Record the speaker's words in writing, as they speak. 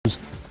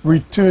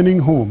returning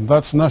home.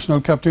 That's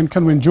national captain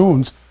Kenwyne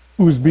Jones,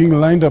 who is being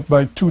lined up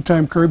by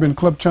two-time Caribbean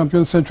club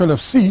champion Central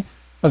FC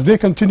as they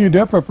continue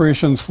their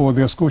preparations for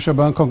their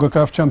Scotiabank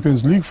CONCACAF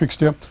Champions League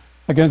fixture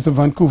against the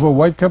Vancouver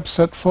Whitecaps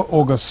set for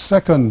August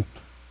 2nd.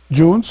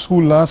 Jones,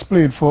 who last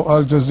played for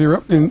Al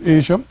Jazeera in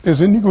Asia,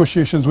 is in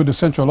negotiations with the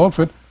Central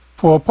outfit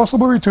for a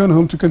possible return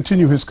home to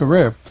continue his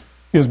career.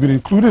 He has been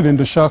included in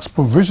the Sharks'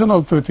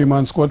 provisional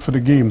 30-man squad for the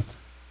game.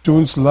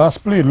 Jones last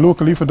played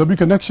locally for W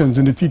Connections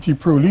in the TT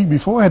Pro League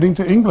before heading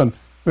to England,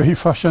 where he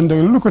fashioned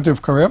a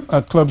lucrative career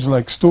at clubs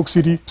like Stoke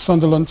City,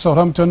 Sunderland,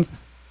 Southampton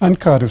and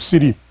Cardiff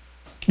City.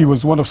 He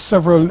was one of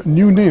several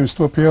new names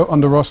to appear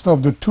on the roster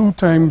of the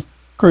two-time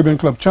Caribbean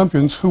club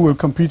champions who will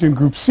compete in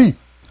Group C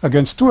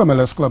against two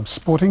MLS clubs,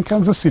 Sporting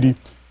Kansas City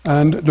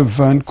and the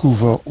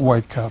Vancouver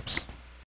Whitecaps.